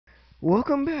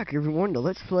Welcome back, everyone, to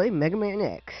Let's Play Mega Man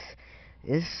X.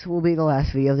 This will be the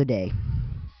last video of the day.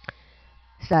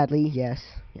 Sadly, yes.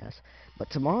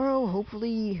 But tomorrow,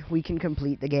 hopefully, we can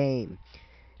complete the game.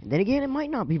 And then again, it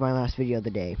might not be my last video of the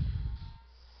day.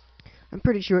 I'm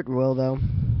pretty sure it will, though.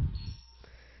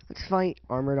 Let's fight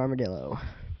Armored Armadillo.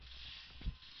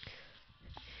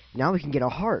 Now we can get a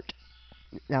heart.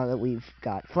 Now that we've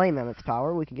got Flame Mammoth's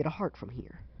power, we can get a heart from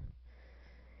here.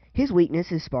 His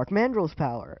weakness is Spark Mandrill's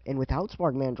power, and without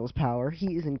Spark Mandrill's power,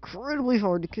 he is incredibly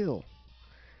hard to kill.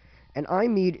 And I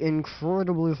mean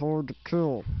incredibly hard to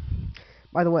kill.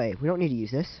 By the way, we don't need to use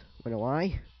this. You know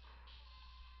why?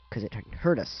 Because it can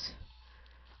hurt us.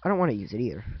 I don't want to use it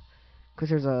either. Because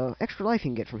there's a extra life you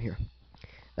can get from here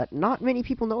that not many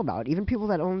people know about. Even people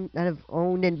that have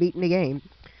owned and beaten the game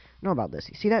know about this.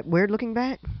 You see that weird looking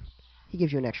bat? He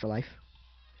gives you an extra life.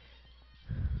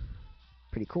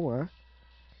 Pretty cool, huh?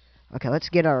 Okay, let's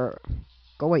get our...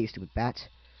 Go away, you stupid bats.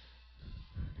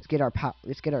 Let's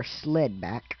get our sled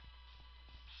back.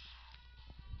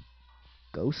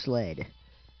 Go sled.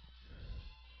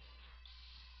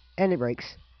 And it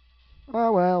breaks.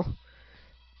 Oh well.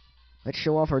 Let's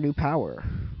show off our new power.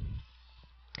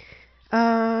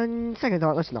 Second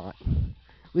thought, let's not.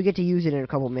 We get to use it in a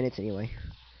couple minutes anyway.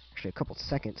 Actually, a couple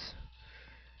seconds.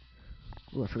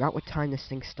 Ooh, I forgot what time this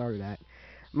thing started at.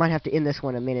 Might have to end this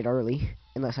one a minute early,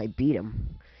 unless I beat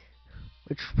him.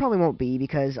 Which probably won't be,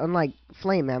 because unlike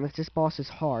Flame Mammoth, this boss is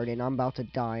hard, and I'm about to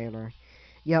die, and I...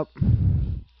 Yep.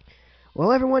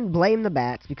 Well, everyone blame the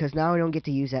bats, because now I don't get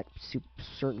to use that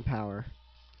certain power.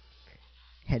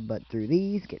 Headbutt through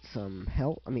these, get some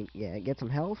health. Get some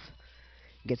health.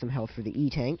 Get some health for the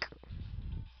E-Tank.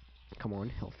 Come on,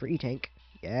 health for E-Tank.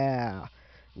 Yeah.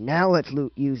 Now let's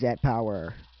use that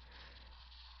power.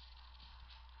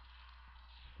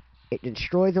 It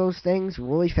destroys those things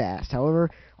really fast. However,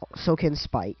 so can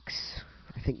spikes.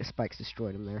 I think the spikes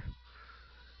destroyed them there.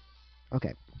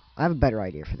 Okay, I have a better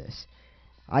idea for this.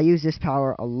 I use this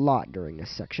power a lot during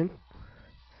this section.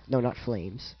 No, not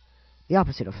flames. The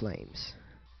opposite of flames.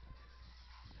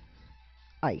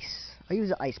 Ice. I use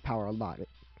the ice power a lot.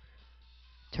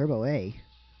 Turbo A.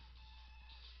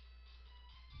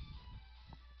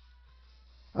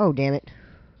 Oh, damn it.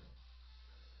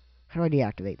 How do I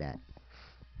deactivate that?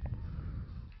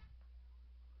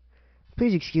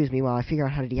 Please excuse me while I figure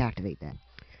out how to deactivate that.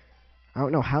 I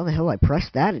don't know how the hell I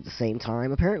pressed that at the same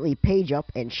time. Apparently page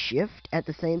up and shift at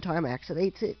the same time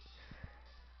activates it.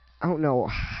 I don't know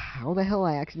how the hell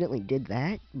I accidentally did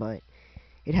that, but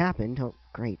it happened. Oh,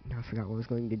 great. Now I forgot what I was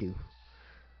going to do.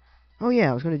 Oh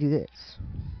yeah, I was going to do this.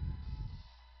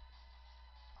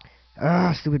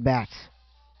 Ah, stupid bats.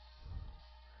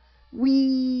 Whee!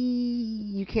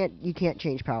 You can't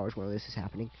change powers while this is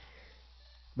happening.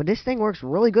 But this thing works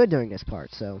really good during this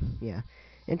part, so, yeah.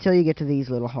 Until you get to these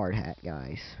little hard hat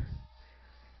guys.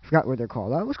 Forgot what they're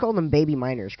called. I always call them baby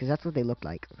miners, because that's what they look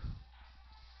like.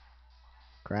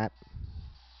 Crap.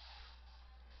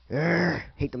 Urgh,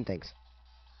 hate them things.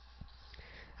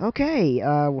 Okay,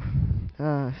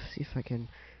 see if I can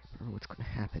remember what's going to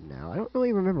happen now. I don't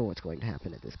really remember what's going to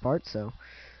happen at this part, so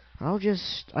I'll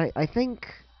just, I think,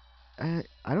 I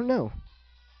don't know.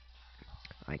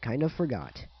 I kind of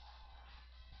forgot.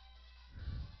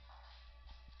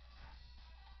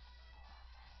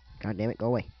 God damn it, go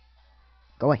away.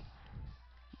 Go away.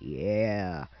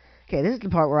 Yeah. Okay, this is the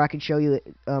part where I can show you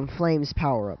Flame's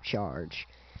power-up charge.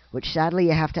 Which, sadly,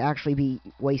 you have to actually be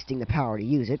wasting the power to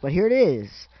use it. But here it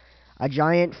is. A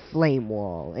giant flame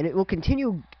wall. And it will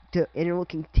continue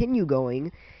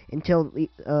going until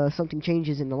something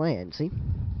changes in the land, see?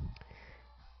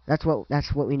 That's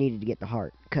what we needed to get the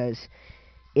heart. Because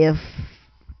if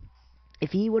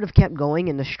he would have kept going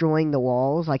and destroying the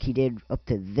walls like he did up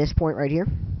to this point right here.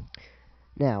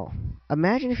 Now,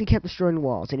 imagine if he kept destroying the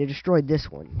walls and he destroyed this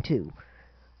one, too.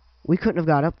 We couldn't have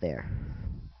got up there.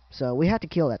 So we had to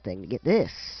kill that thing to get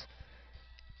this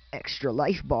extra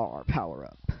life bar power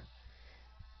up.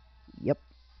 Yep.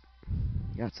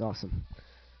 That's awesome.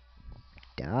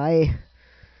 Die.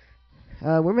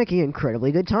 We're making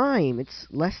incredibly good time. It's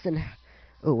less than...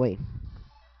 Oh, wait.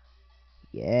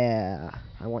 Yeah,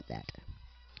 I want that.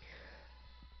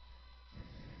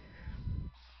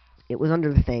 It was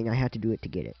under the thing. I had to do it to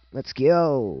get it. Let's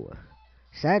go.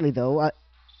 Sadly, though,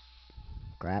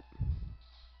 crap.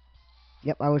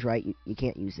 Yep, I was right. You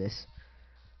can't use this.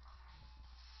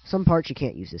 Some parts you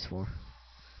can't use this for.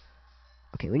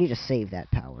 Okay, we need to save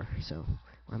that power. So,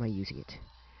 why am I using it?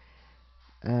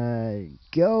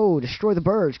 Go! Destroy the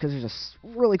birds, because there's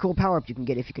a really cool power-up you can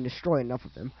get if you can destroy enough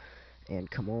of them. And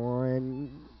come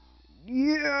on.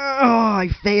 Yeah! Oh, I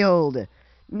failed!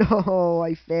 No,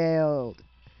 I failed.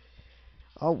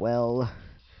 Oh well.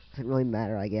 Doesn't really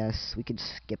matter, I guess. We could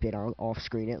skip it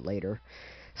off-screen it later.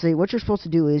 See, what you're supposed to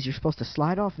do is you're supposed to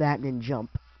slide off that and then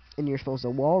jump. And you're supposed to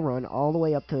wall run all the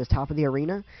way up to the top of the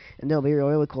arena. And there'll be a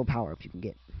really cool power-up you can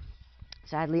get.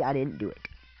 Sadly, I didn't do it.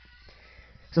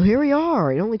 So here we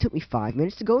are. It only took me 5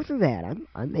 minutes to go through that.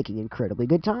 I'm making incredibly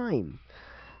good time.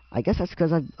 I guess that's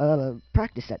because I've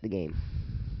practiced at the game.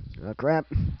 Oh, crap.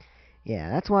 Yeah,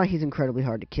 that's why he's incredibly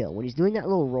hard to kill. When he's doing that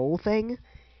little roll thing,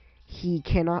 he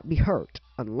cannot be hurt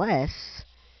unless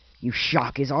you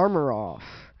shock his armor off.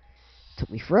 Took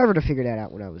me forever to figure that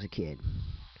out when I was a kid.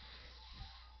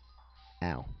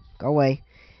 Ow. Go away.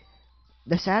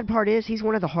 The sad part is, he's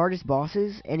one of the hardest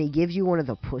bosses, and he gives you one of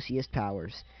the pussiest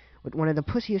powers. With one of the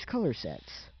pussiest color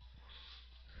sets.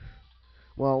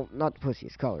 Well, not the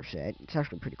pussiest color set. It's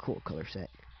actually a pretty cool color set.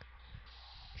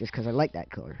 Just because I like that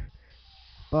color.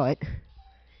 But,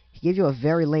 he gives you a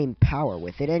very lame power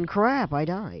with it, and crap, I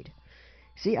died.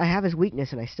 See, I have his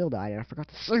weakness, and I still died, and I forgot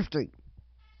the safety.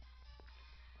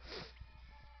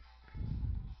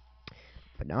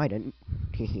 But now I didn't.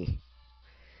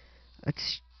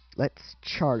 Let's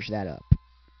charge that up.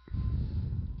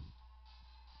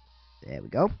 There we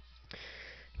go.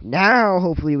 Now,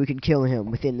 hopefully we can kill him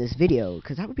within this video,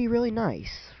 because that would be really nice.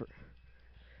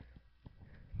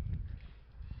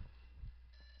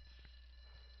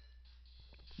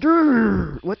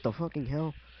 What the fucking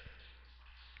hell?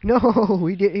 No,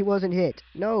 he wasn't hit.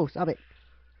 No, stop it.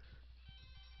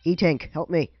 E-Tank, help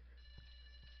me.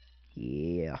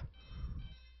 Yeah.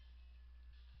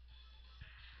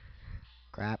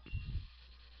 Crap.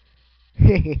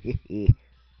 Yeah.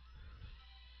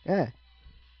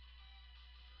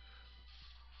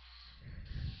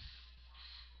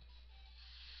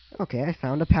 Okay, I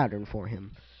found a pattern for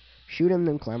him. Shoot him,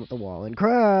 then climb up the wall, and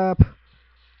crap!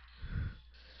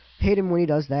 Hate him when he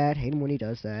does that, hate him when he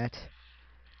does that.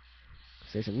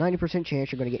 So there's a 90%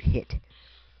 chance you're going to get hit.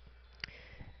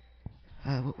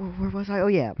 Where was I? Oh,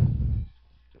 yeah.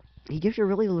 He gives you a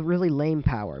really, really lame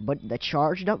power, but the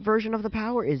charged up version of the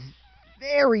power is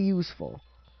very useful.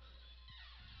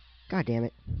 God damn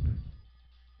it.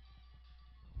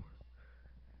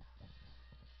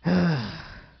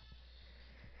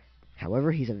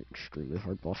 However, he's an extremely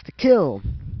hard boss to kill.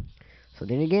 So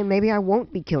then again, maybe I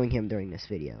won't be killing him during this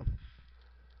video.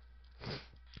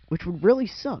 Which would really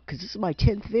suck, because this is my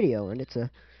 10th video, and it's a...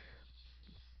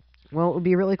 Well, it would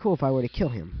be really cool if I were to kill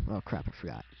him. Oh, crap, I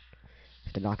forgot. I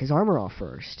have to knock his armor off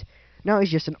first. Now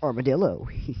he's just an armadillo.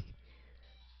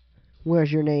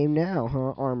 Where's your name now,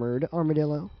 huh, Armored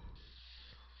Armidillo?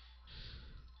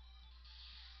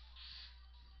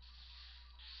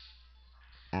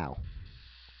 Ow.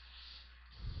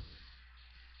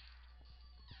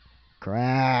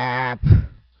 Crap.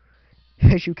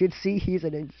 As you can see, he's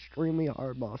an extremely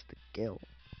hard boss to kill.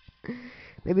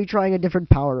 Maybe trying a different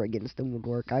power against him would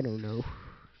work. I don't know.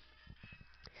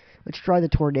 Let's try the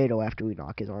tornado after we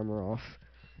knock his armor off.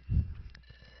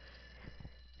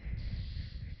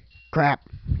 Crap.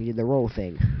 He did the roll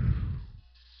thing.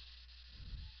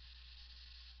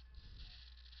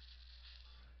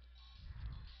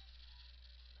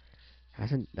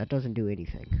 That doesn't do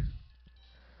anything.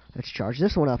 Let's charge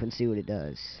this one up and see what it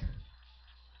does.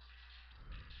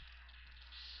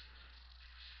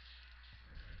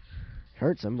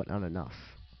 Hurts him, but not enough.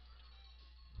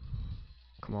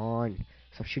 Come on.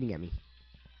 Stop shooting at me.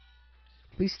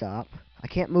 Please stop. I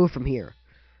can't move from here.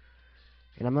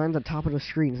 And I'm on the top of the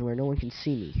screen where no one can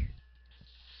see me.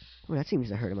 Oh, that seems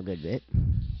to hurt him a good bit.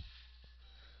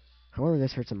 However,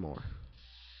 this hurts him more.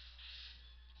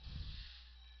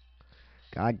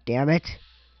 God damn it.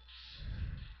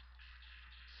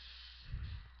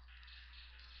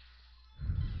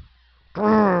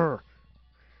 Grrr!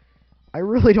 I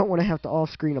really don't want to have to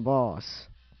off-screen a boss.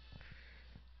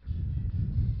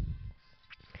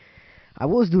 I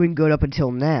was doing good up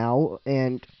until now,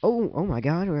 and oh my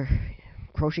god, we're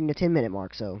approaching the 10-minute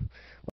mark, so